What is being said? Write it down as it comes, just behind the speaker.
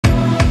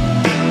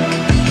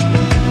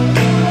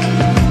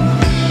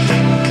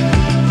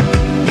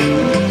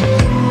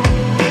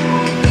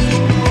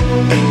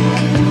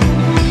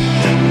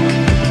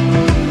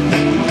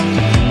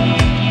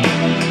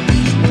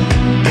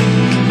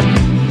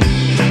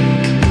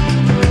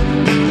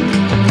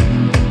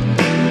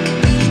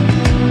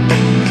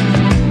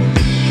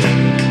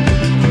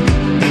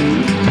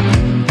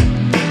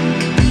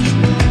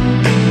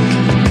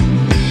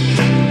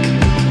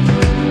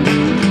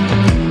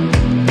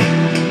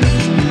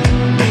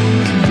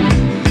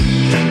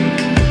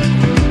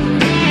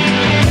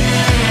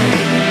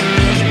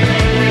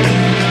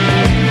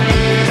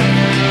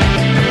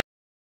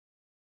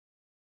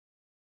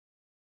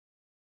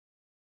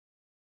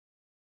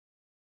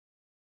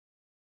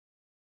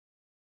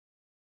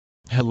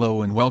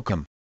Hello and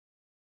welcome.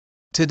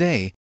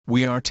 Today,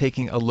 we are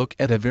taking a look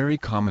at a very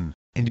common,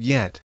 and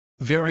yet,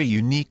 very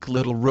unique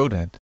little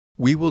rodent.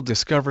 We will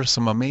discover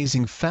some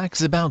amazing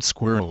facts about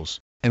squirrels,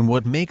 and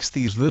what makes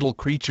these little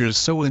creatures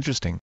so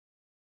interesting.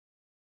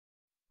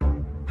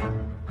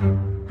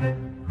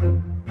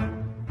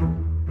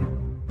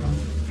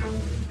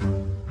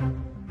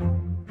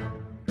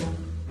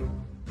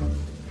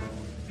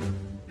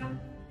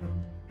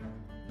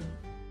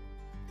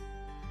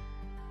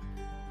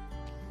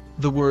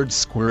 The word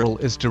squirrel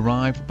is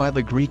derived by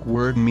the Greek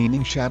word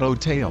meaning shadow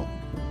tail.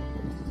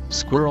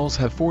 Squirrels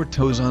have 4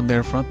 toes on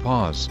their front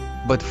paws,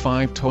 but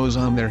 5 toes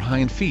on their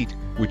hind feet,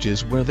 which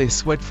is where they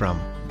sweat from.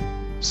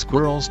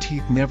 Squirrels'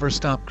 teeth never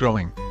stop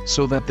growing,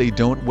 so that they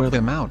don't wear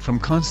them out from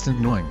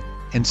constant gnawing,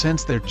 and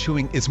since their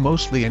chewing is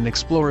mostly an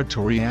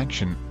exploratory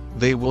action,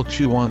 they will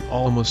chew on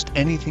almost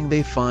anything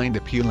they find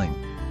appealing.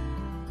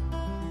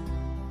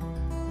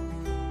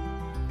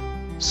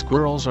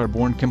 Squirrels are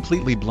born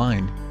completely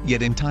blind,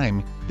 yet in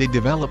time, they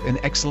develop an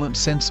excellent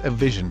sense of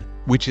vision,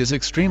 which is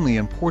extremely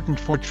important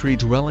for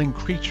tree-dwelling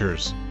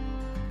creatures.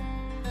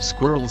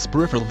 Squirrels'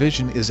 peripheral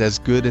vision is as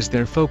good as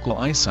their focal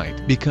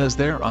eyesight because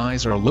their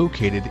eyes are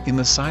located in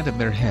the side of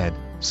their head.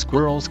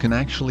 Squirrels can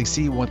actually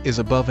see what is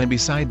above and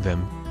beside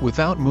them,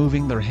 without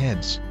moving their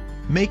heads,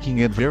 making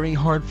it very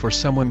hard for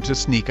someone to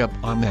sneak up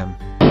on them.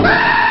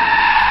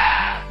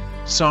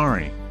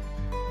 Sorry.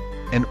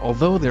 And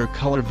although their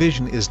color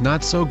vision is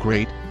not so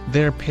great,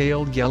 their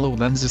pale yellow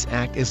lenses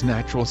act as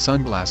natural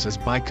sunglasses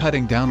by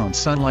cutting down on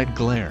sunlight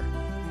glare.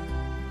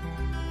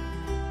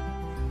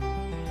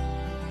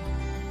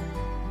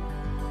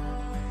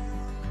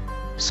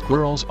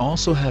 Squirrels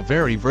also have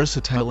very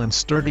versatile and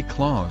sturdy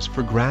claws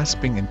for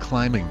grasping and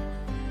climbing.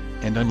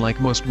 And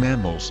unlike most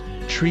mammals,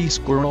 tree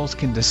squirrels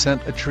can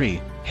descend a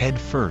tree, head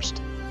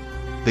first.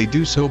 They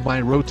do so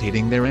by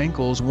rotating their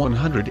ankles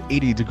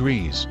 180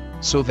 degrees,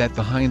 so that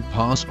the hind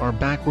paws are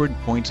backward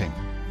pointing,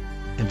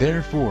 and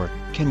therefore,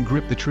 can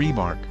grip the tree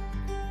bark.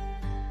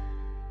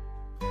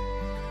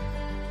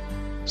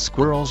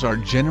 Squirrels are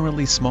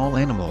generally small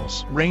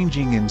animals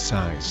ranging in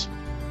size,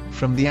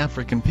 from the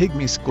African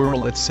pygmy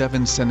squirrel at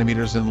 7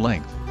 centimeters in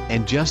length,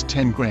 and just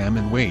 10 grams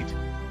in weight,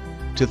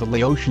 to the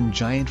Laotian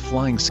giant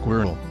flying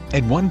squirrel,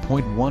 at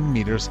 1.1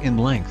 meters in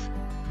length,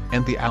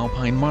 and the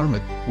alpine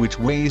marmot, which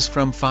weighs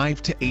from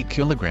 5 to 8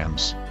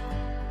 kilograms.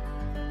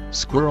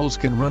 Squirrels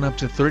can run up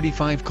to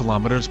 35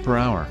 kilometers per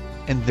hour,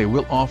 and they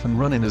will often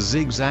run in a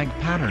zigzag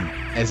pattern,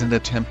 as an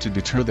attempt to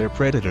deter their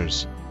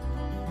predators.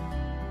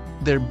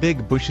 Their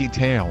big bushy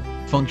tail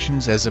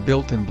functions as a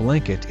built-in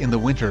blanket in the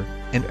winter,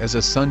 and as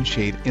a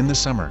sunshade in the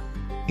summer.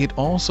 It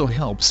also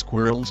helps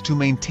squirrels to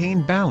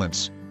maintain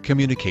balance,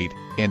 communicate,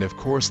 and of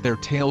course their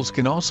tails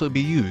can also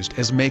be used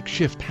as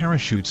makeshift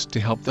parachutes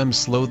to help them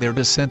slow their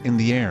descent in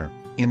the air,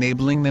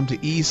 enabling them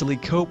to easily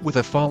cope with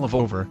a fall of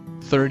over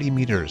 30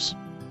 meters.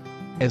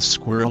 As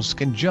squirrels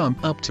can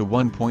jump up to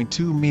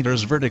 1.2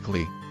 meters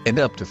vertically, and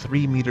up to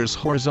 3 meters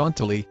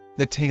horizontally,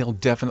 the tail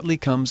definitely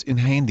comes in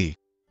handy.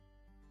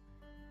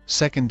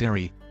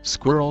 Secondary,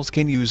 squirrels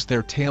can use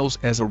their tails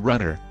as a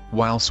rudder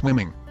while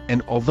swimming,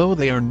 and although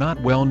they are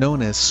not well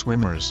known as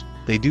swimmers,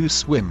 they do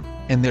swim,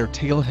 and their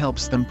tail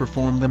helps them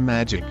perform the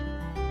magic.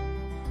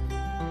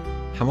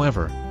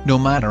 However, no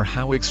matter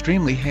how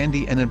extremely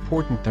handy and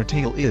important their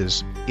tail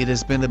is, it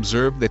has been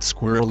observed that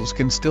squirrels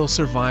can still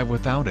survive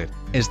without it,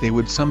 as they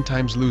would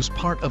sometimes lose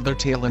part of their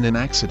tail in an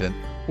accident,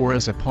 or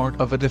as a part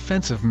of a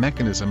defensive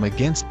mechanism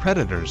against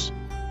predators.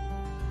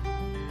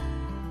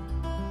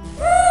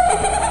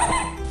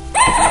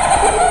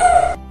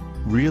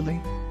 Really?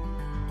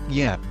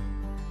 Yeah.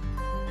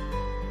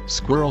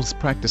 Squirrels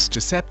practice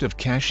deceptive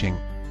caching.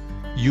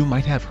 You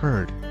might have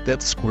heard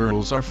that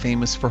squirrels are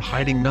famous for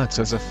hiding nuts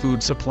as a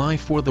food supply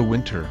for the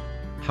winter.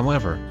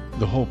 However,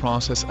 the whole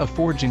process of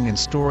foraging and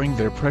storing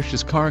their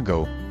precious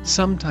cargo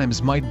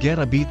sometimes might get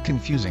a bit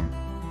confusing.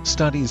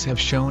 Studies have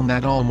shown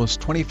that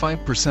almost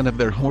 25% of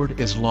their hoard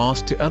is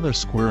lost to other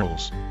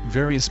squirrels,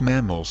 various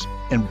mammals,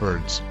 and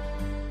birds.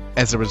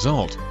 As a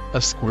result, a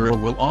squirrel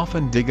will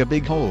often dig a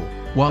big hole,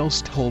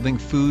 whilst holding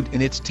food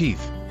in its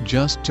teeth,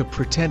 just to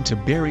pretend to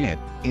bury it,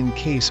 in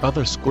case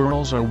other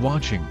squirrels are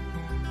watching.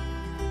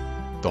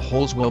 The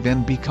holes will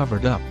then be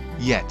covered up,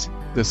 yet,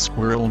 the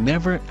squirrel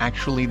never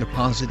actually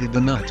deposited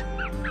the nut.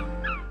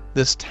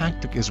 This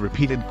tactic is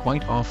repeated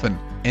quite often,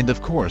 and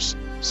of course,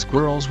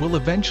 squirrels will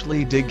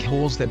eventually dig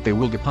holes that they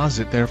will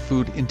deposit their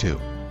food into.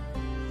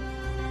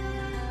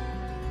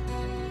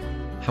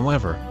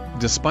 However,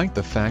 despite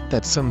the fact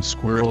that some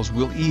squirrels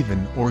will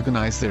even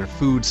organize their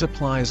food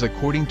supplies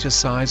according to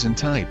size and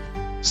type,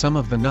 some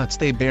of the nuts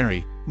they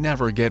bury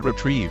never get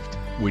retrieved,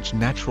 which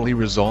naturally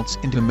results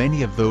into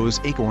many of those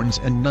acorns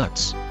and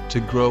nuts to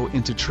grow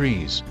into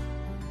trees.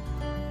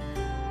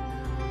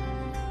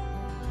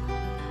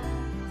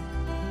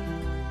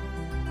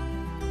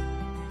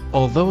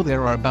 Although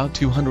there are about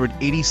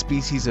 280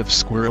 species of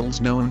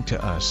squirrels known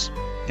to us,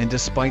 and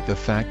despite the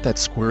fact that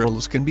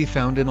squirrels can be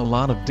found in a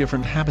lot of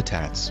different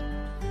habitats,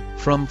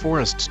 from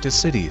forests to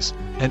cities,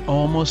 and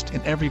almost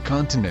in every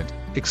continent,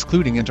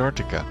 excluding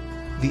Antarctica,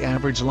 The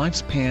average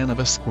lifespan of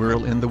a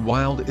squirrel in the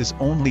wild is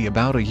only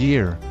about a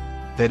year.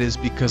 That is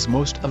because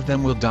most of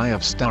them will die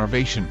of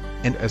starvation,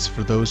 and as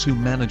for those who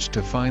manage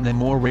to find a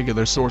more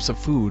regular source of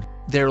food,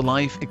 their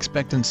life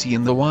expectancy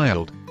in the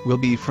wild will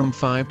be from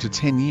 5 to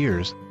 10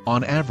 years,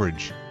 on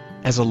average.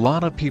 As a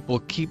lot of people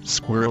keep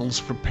squirrels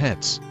for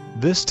pets,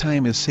 this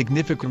time is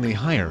significantly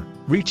higher,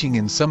 reaching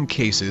in some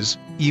cases,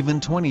 even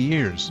 20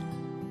 years.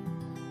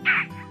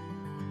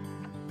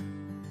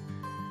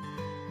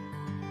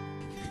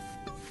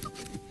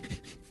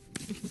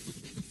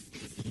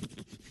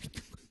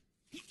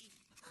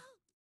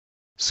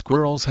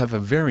 Squirrels have a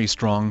very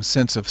strong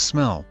sense of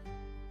smell.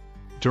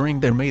 During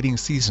their mating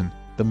season,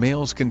 the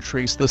males can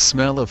trace the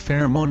smell of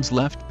pheromones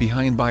left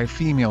behind by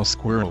female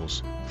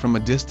squirrels, from a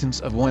distance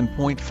of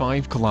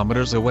 1.5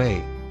 kilometers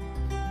away.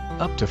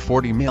 Up to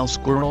 40 male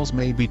squirrels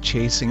may be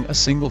chasing a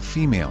single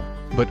female,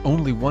 but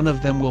only one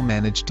of them will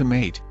manage to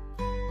mate.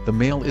 The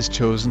male is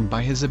chosen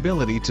by his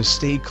ability to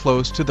stay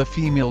close to the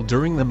female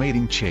during the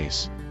mating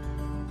chase.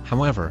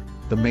 However,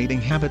 the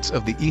mating habits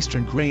of the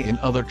eastern gray and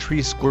other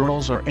tree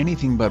squirrels are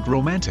anything but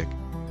romantic.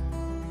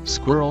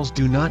 Squirrels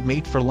do not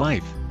mate for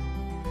life.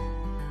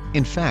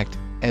 In fact,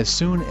 as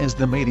soon as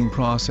the mating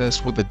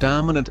process with the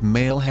dominant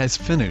male has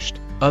finished,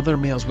 other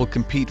males will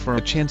compete for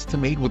a chance to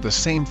mate with the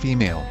same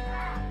female,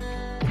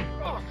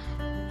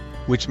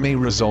 which may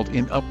result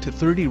in up to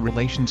 30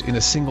 relations in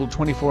a single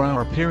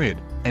 24-hour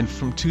period, and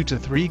from 2 to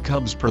 3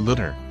 cubs per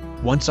litter.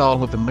 Once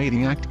all of the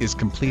mating act is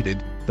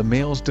completed, the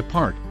males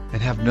depart,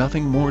 and have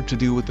nothing more to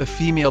do with the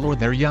female or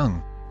their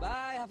young.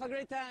 Bye, have a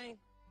great time!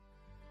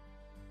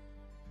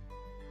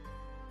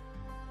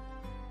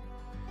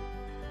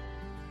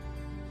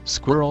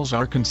 Squirrels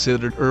are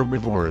considered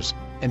herbivores,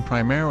 and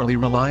primarily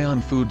rely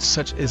on foods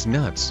such as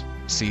nuts,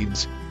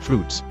 seeds,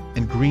 fruits,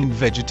 and green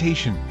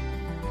vegetation.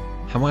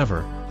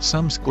 However,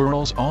 some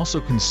squirrels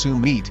also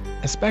consume meat,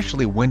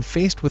 especially when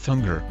faced with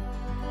hunger.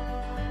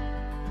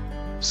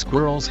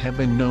 Squirrels have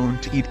been known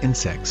to eat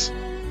insects,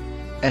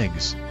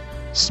 eggs,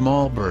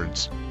 small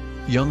birds,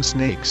 young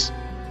snakes,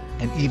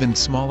 and even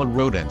smaller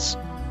rodents.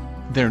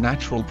 Their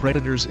natural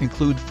predators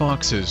include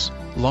foxes,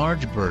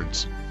 large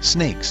birds,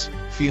 snakes,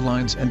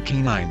 felines and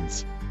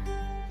canines.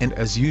 And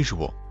as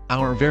usual,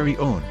 our very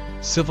own,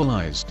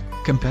 civilized,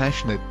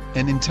 compassionate,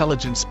 and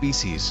intelligent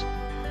species.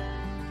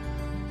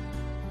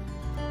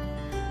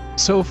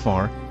 So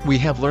far, we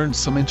have learned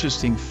some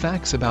interesting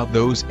facts about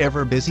those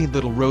ever-busy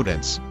little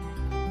rodents.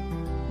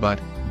 But,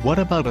 what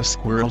about a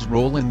squirrel's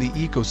role in the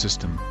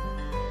ecosystem?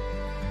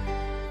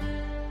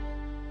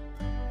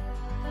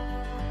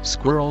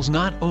 Squirrels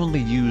not only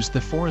use the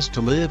forest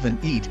to live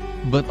and eat,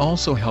 but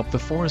also help the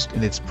forest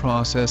in its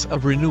process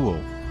of renewal.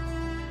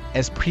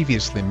 As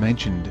previously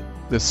mentioned,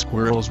 the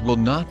squirrels will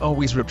not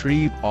always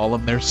retrieve all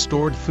of their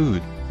stored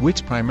food,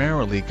 which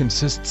primarily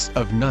consists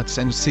of nuts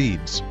and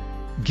seeds.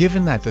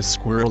 Given that the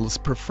squirrels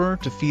prefer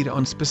to feed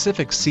on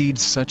specific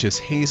seeds such as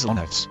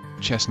hazelnuts,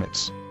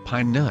 chestnuts,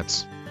 pine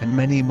nuts, and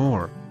many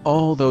more,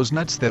 all those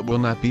nuts that will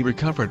not be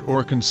recovered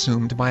or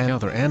consumed by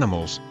other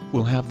animals,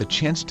 will have the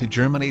chance to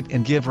germinate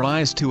and give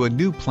rise to a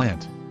new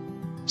plant.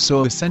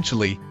 So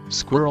essentially,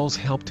 squirrels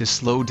help to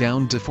slow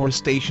down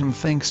deforestation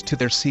thanks to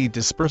their seed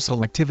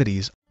dispersal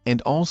activities,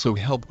 and also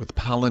help with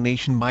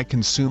pollination by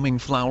consuming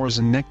flowers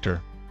and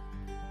nectar.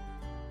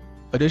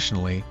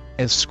 Additionally,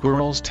 as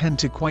squirrels tend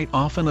to quite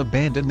often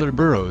abandon their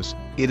burrows,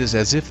 it is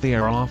as if they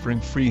are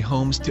offering free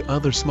homes to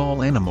other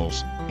small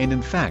animals, and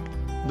in fact,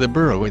 the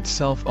burrow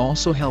itself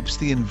also helps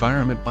the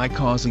environment by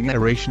causing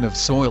aeration of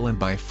soil and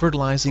by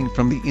fertilizing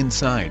from the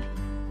inside.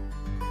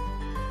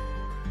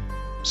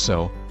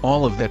 So,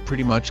 all of that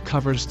pretty much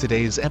covers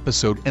today's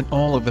episode and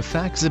all of the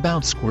facts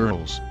about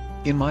squirrels.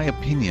 In my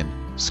opinion,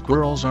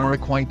 squirrels are a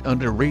quite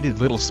underrated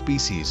little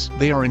species.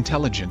 They are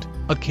intelligent,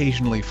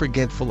 occasionally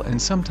forgetful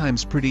and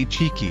sometimes pretty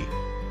cheeky.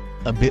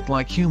 A bit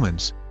like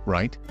humans,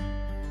 right?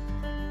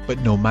 But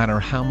no matter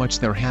how much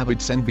their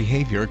habits and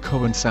behavior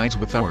coincides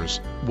with ours,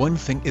 one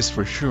thing is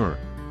for sure.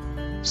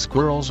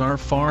 Squirrels are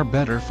far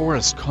better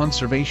forest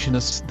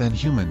conservationists than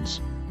humans.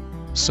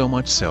 So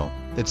much so,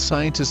 that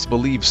scientists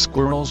believe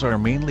squirrels are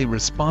mainly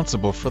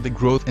responsible for the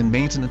growth and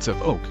maintenance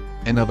of oak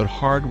and other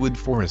hardwood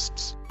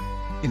forests.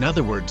 In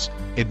other words,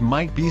 it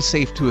might be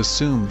safe to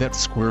assume that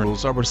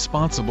squirrels are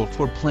responsible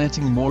for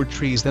planting more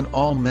trees than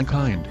all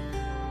mankind.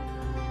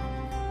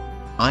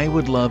 I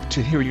would love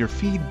to hear your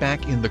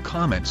feedback in the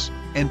comments,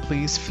 and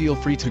please feel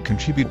free to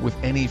contribute with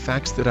any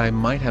facts that I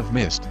might have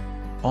missed.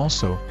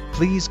 Also,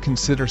 please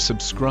consider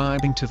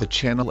subscribing to the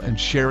channel and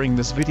sharing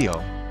this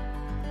video.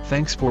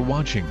 Thanks for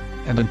watching,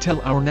 and until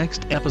our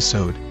next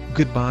episode,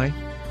 goodbye.